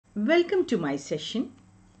Welcome to my session.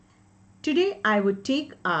 Today I would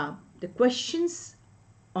take up the questions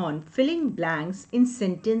on filling blanks in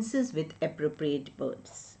sentences with appropriate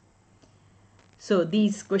words. So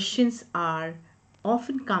these questions are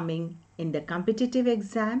often coming in the competitive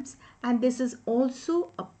exams, and this is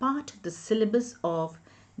also a part of the syllabus of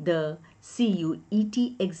the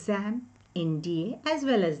CUET exam, NDA, as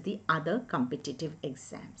well as the other competitive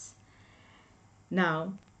exams.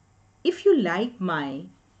 Now, if you like my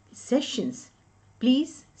sessions,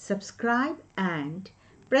 please subscribe and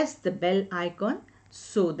press the bell icon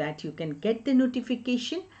so that you can get the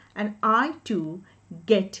notification, and I too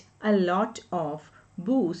get a lot of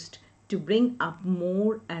boost to bring up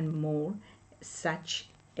more and more such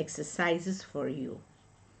exercises for you.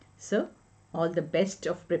 So all the best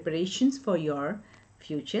of preparations for your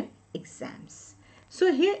future exams.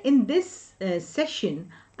 So here in this session,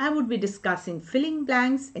 I would be discussing filling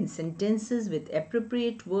blanks in sentences with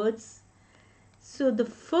appropriate words. So the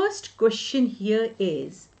first question here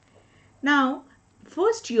is, now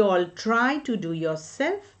first you all try to do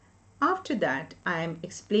yourself. After that, I am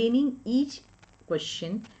explaining each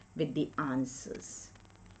question with the answers.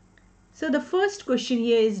 So the first question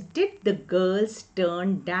here is, did the girls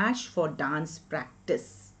turn dash for dance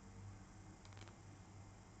practice?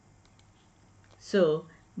 So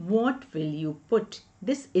what will you put?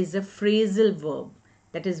 This is a phrasal verb.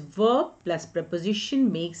 That is, verb plus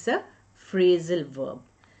preposition makes a phrasal verb.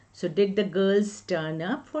 So did the girls turn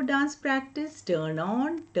up for dance practice? Turn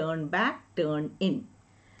on, turn back, turn in.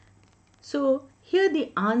 So here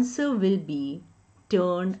the answer will be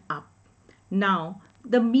turn up. Now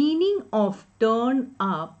the meaning of turn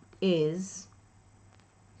up is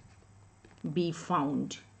be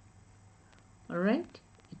found. Alright,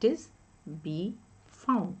 it is be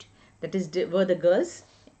found. That is, were the girls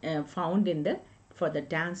found for the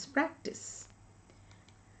dance practice.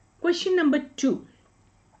 Question number 2.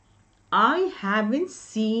 I haven't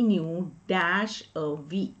seen you dash a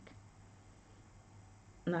week.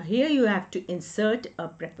 Now here you have to insert a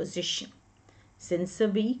preposition. Since a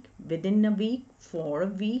week, within a week, for a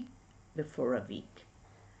week, before a week.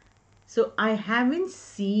 So I haven't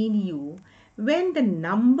seen you when the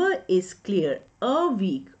number is clear, a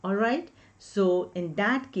week, alright? So in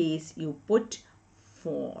that case, you put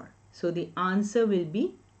for. So the answer will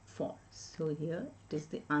be for. So here it is,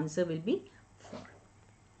 the answer will be for.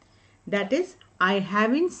 That is, I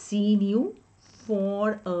haven't seen you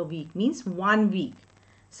for a week, means 1 week.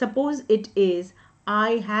 Suppose it is,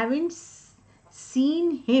 I haven't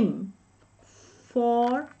seen him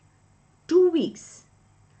for 2 weeks.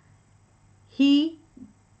 He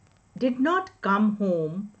did not come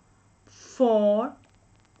home for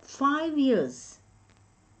 5 years.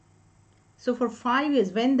 So for 5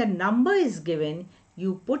 years, when the number is given,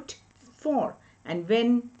 you put for. And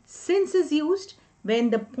when since is used, when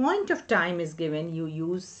the point of time is given, you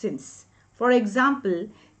use since. For example,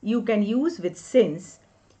 you can use with since,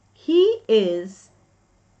 he is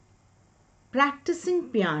practicing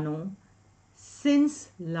piano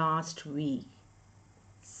since last week,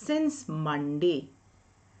 since Monday.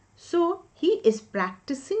 So he is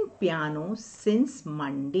practicing piano since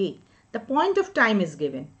Monday. The point of time is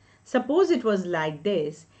given. Suppose it was like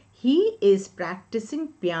this, he is practicing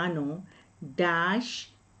piano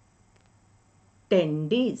dash 10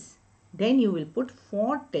 days. Then you will put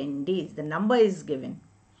for 10 days. The number is given.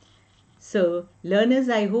 So learners,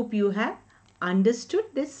 I hope you have understood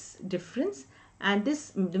this difference, and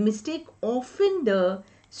the mistake often the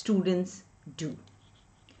students do.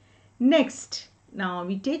 Next, now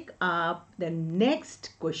we take up the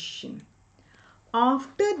next question.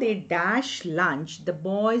 After they dash lunch, the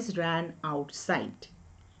boys ran outside.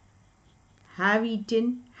 Have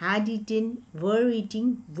eaten, had eaten, were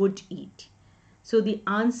eating, would eat. So the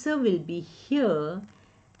answer will be here,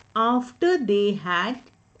 after they had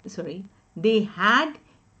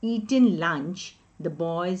eaten lunch, the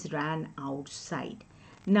boys ran outside.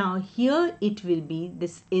 Now here it will be,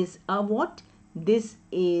 this is a what? This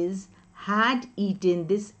is had eaten.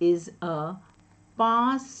 This is a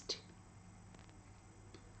past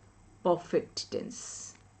perfect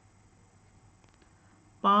tense.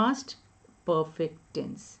 Past perfect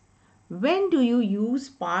tense. When do you use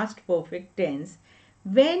past perfect tense?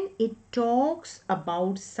 When it talks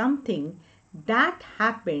about something that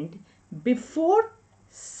happened before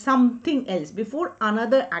something else, before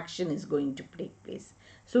another action is going to take place.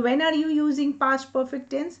 So when are you using past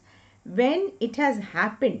perfect tense? When it has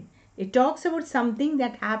happened. It talks about something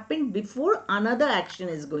that happened before another action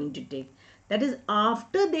is going to take. That is,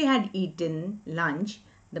 after they had eaten lunch,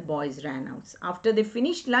 the boys ran out. After they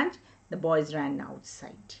finished lunch, the boys ran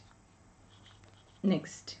outside.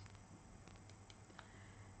 Next.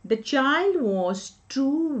 The child was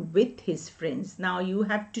true with his friends. Now you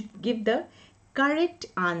have to give the correct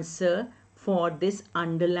answer for this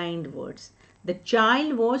underlined words. The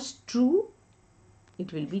child was true,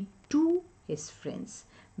 it will be to his friends.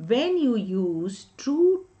 When you use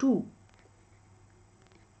true to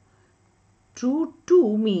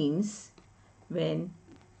means when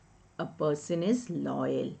a person is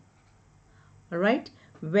loyal. Alright,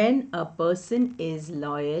 when a person is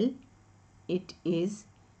loyal, it is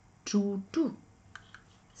true to.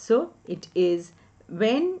 So it is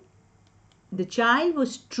when the child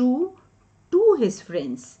was true to his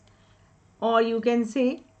friends, or you can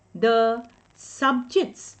say the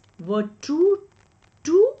subjects were true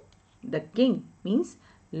to the king, means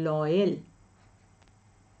loyal.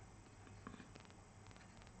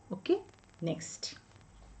 Okay, next.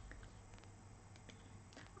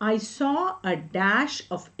 I saw a dash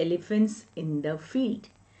of elephants in the field.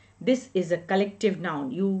 This is a collective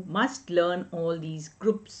noun. You must learn all these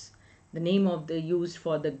groups, the name of the used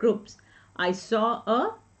for the groups. I saw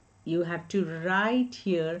a, you have to write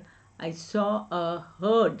here, I saw a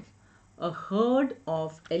herd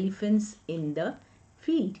of elephants in the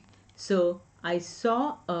field. So I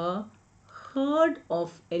saw a herd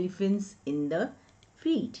of elephants in the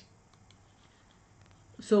field.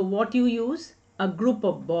 So what you use? A group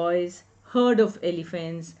of boys, herd of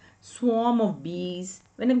elephants, swarm of bees.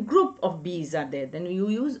 When a group of bees are there, then you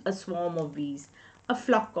use a swarm of bees, a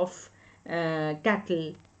flock of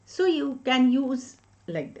cattle. So you can use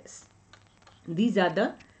like this. These are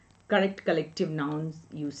the correct collective nouns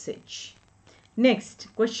usage. Next,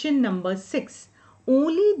 question number 6.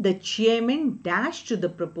 Only the chairman dashed to the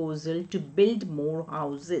proposal to build more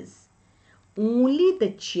houses. Only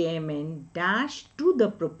the chairman dashed to the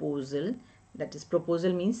proposal, that is,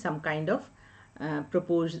 proposal means some kind of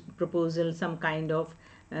proposal, some kind of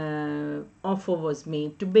offer was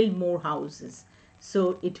made to build more houses.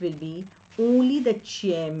 So it will be only the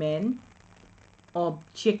chairman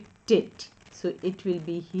objected. So it will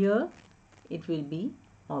be here, it will be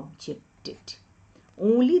objected.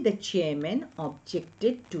 Only the chairman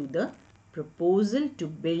objected to the proposal to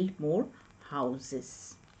build more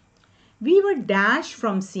houses. We were dashed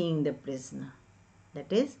from seeing the prisoner.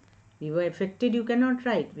 That is, we were affected, you cannot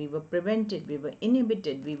write. We were prevented, we were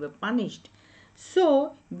inhibited, we were punished.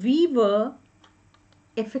 So, we were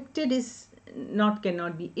affected is not,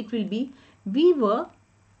 cannot be. It will be, we were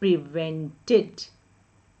prevented.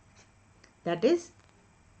 That is,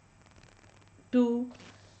 to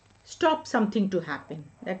stop something to happen.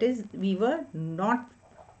 That is, we were not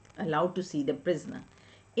allowed to see the prisoner.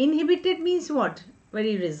 Inhibited means what?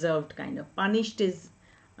 Very reserved kind of. Punished is,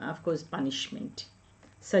 of course, punishment.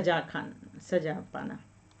 Saja pana.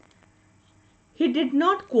 He did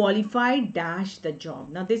not qualify dash the job.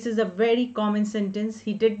 Now this is a very common sentence.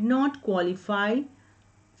 He did not qualify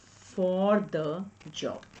for the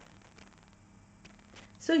job.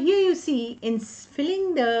 So here you see, in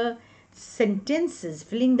filling the sentences,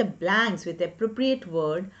 filling the blanks with appropriate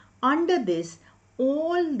word, under this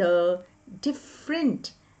all the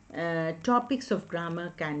different topics of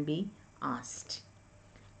grammar can be asked.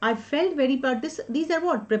 I felt very proud. These are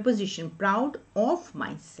what? Preposition. Proud of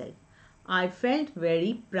myself. I felt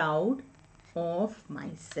very proud of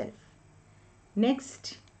myself.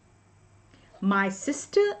 Next. My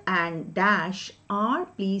sister and dash are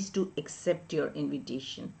pleased to accept your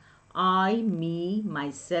invitation. I, me,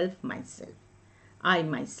 myself, myself. I,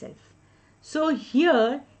 myself. So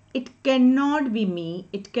here it cannot be me,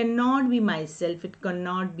 it cannot be myself, it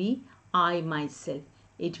cannot be I, myself.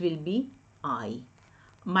 It will be I.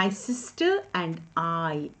 My sister and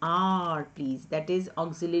I are pleased. That is,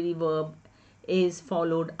 auxiliary verb is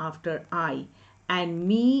followed after I. And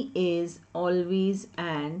me is always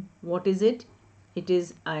an, what is it? It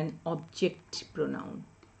is an object pronoun.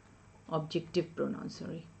 Objective pronoun,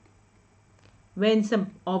 sorry. When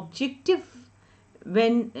some objective,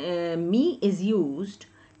 when me is used,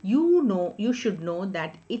 you should know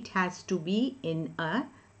that it has to be in a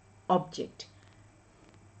object.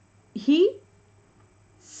 He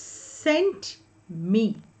sent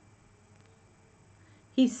me.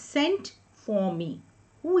 He sent for me.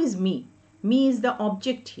 Who is me? Me is the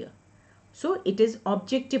object here. So it is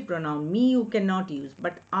objective pronoun. Me you cannot use,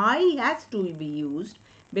 but I has to be used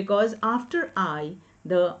because after I,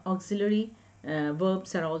 the auxiliary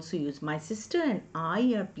verbs are also used. My sister and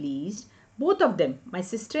I are pleased. Both of them, my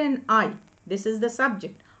sister and I, this is the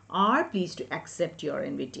subject, are pleased to accept your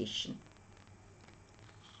invitation.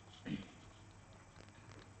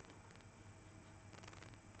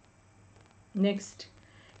 Next,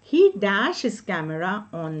 he dashed his camera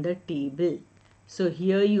on the table. So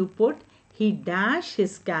here you put, he dashed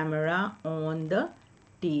his camera on the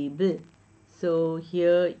table. So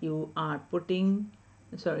here you are putting,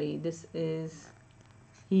 sorry, this is,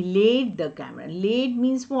 he laid the camera. Laid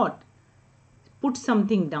means what? Put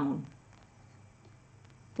something down.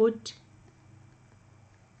 Put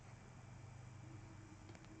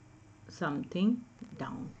something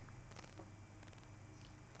down.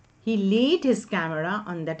 He laid his camera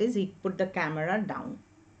on, that is, he put the camera down.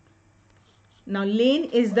 Now, lain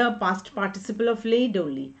is the past participle of laid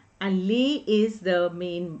only, and lay is the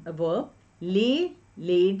main verb. Lay,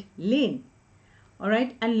 laid, lain.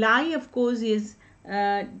 Alright, and lie, of course, is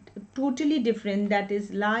totally different. That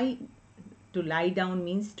is, lie, to lie down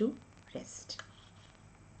means to rest.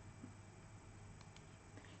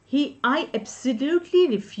 I absolutely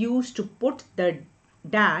refuse to put the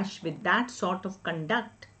dash with that sort of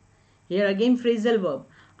conduct. Here again, phrasal verb.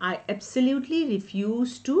 I absolutely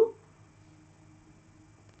refuse to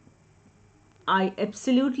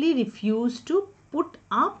put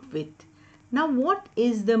up with. Now, what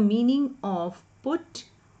is the meaning of put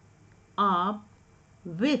up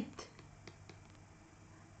with?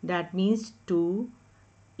 That means to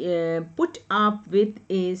put up with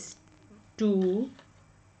is to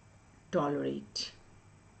tolerate.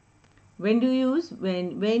 When do you use?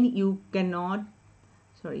 When you cannot,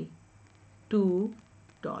 to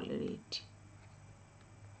tolerate.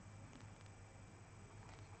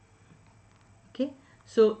 Okay,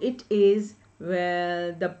 so it is,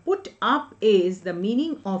 well, the put up is, the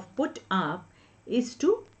meaning of put up is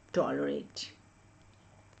to tolerate.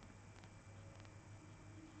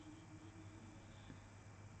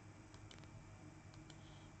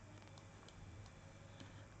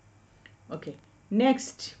 Okay,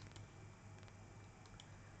 next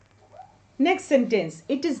sentence.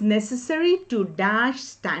 It is necessary to dash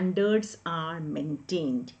standards are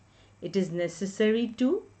maintained. It is necessary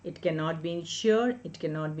to, it cannot be ensure, it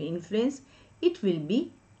cannot be influence, it will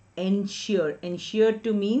be ensure. Ensure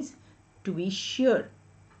to means to be sure.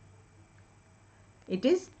 It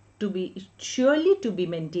is to be, surely to be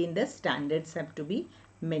maintained, the standards have to be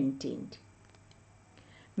maintained.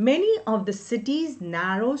 Many of the city's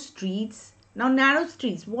narrow streets, now narrow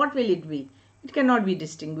streets, what will it be? It cannot be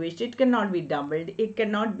distinguished, it cannot be doubled, it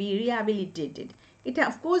cannot be rehabilitated. It,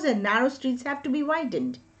 of course, the narrow streets have to be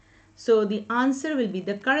widened. So the answer will be,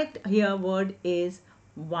 the correct here word is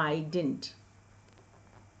widened.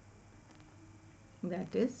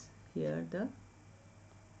 That is here the,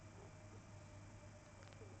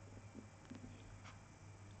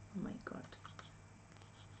 oh my God.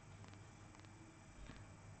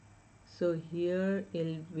 So here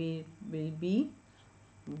it will be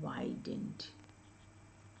widened.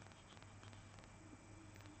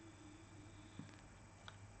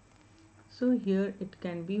 So here it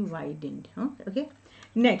can be widened. Okay.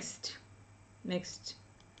 Next.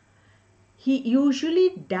 He usually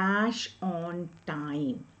dash on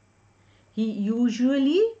time. He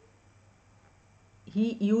usually,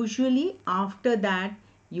 after that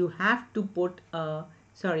you have to put a,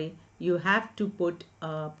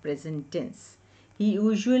 present tense. He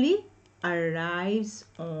usually arrives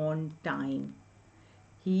on time.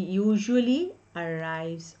 He usually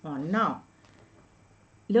arrives on. Now,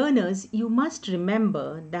 learners, you must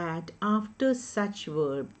remember that after such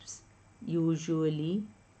verbs, usually,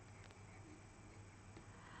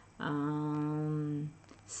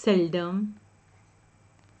 seldom,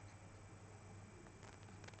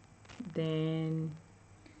 then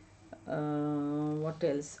what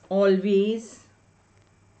else? Always,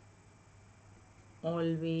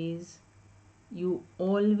 you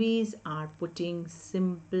always are putting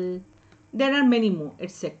simple. There are many more,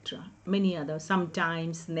 etc. Many other,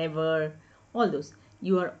 sometimes, never, all those.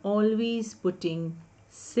 You are always putting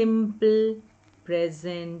simple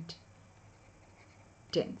present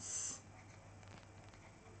tense.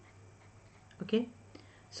 Okay.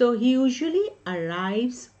 So he usually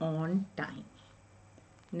arrives on time.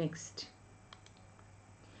 Next.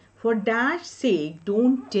 For dash sake,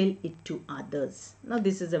 don't tell it to others. Now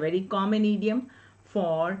this is a very common idiom.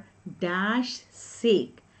 For dash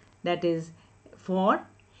sake. That is, for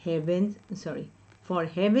heaven's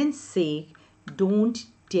sake, don't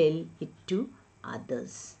tell it to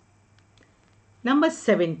others. Number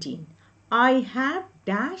 17. I have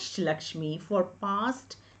dashed Lakshmi for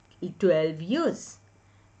past 12 years.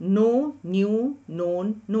 Know, knew,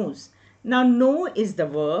 known, knows. Now, know is the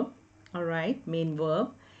verb, alright, main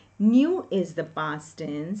verb. Knew is the past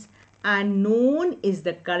tense, and known is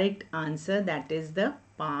the correct answer, that is the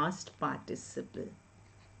past participle.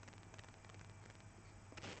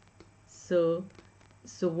 So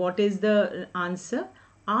what is the answer?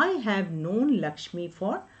 I have known Lakshmi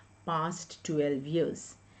for past 12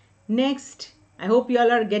 years. Next, I hope you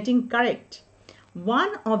all are getting correct.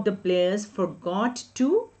 One of the players forgot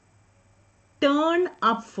to turn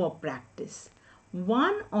up for practice.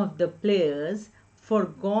 One of the players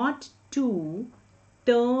forgot to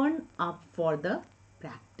turn up for the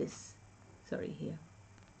practice. Sorry, here.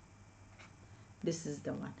 This is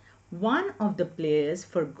the one. One of the players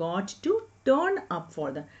forgot to turn up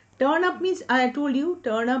for the. Turn up means, I told you,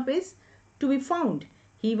 turn up is to be found.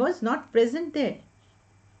 He was not present there.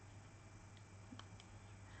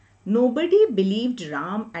 Nobody believed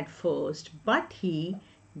Ram at first, but he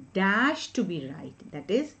dashed to be right.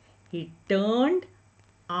 That is, he turned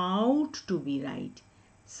out to be right.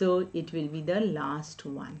 So it will be the last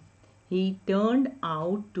one. He turned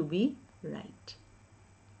out to be right.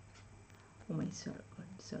 Oh my sorry.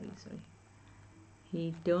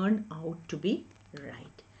 He turned out to be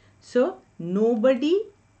right. So nobody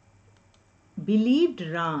believed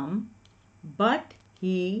Ram, but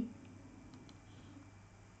he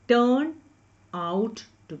turned out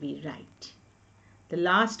to be right. The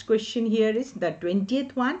last question here is the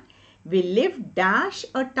 20th one. We live dash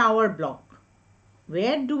a tower block.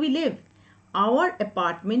 Where do we live? Our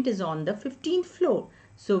apartment is on the 15th floor.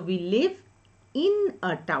 So we live in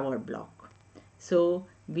a tower block. So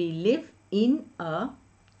we live in a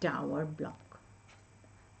tower block.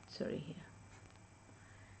 Sorry here.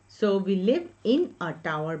 So we live in a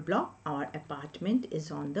tower block. Our apartment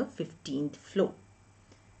is on the 15th floor.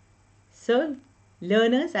 So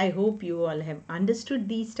learners, I hope you all have understood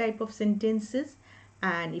these type of sentences.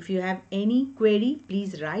 And if you have any query,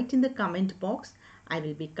 please write in the comment box. I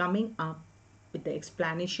will be coming up with the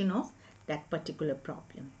explanation of that particular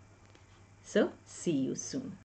problem. So see you soon.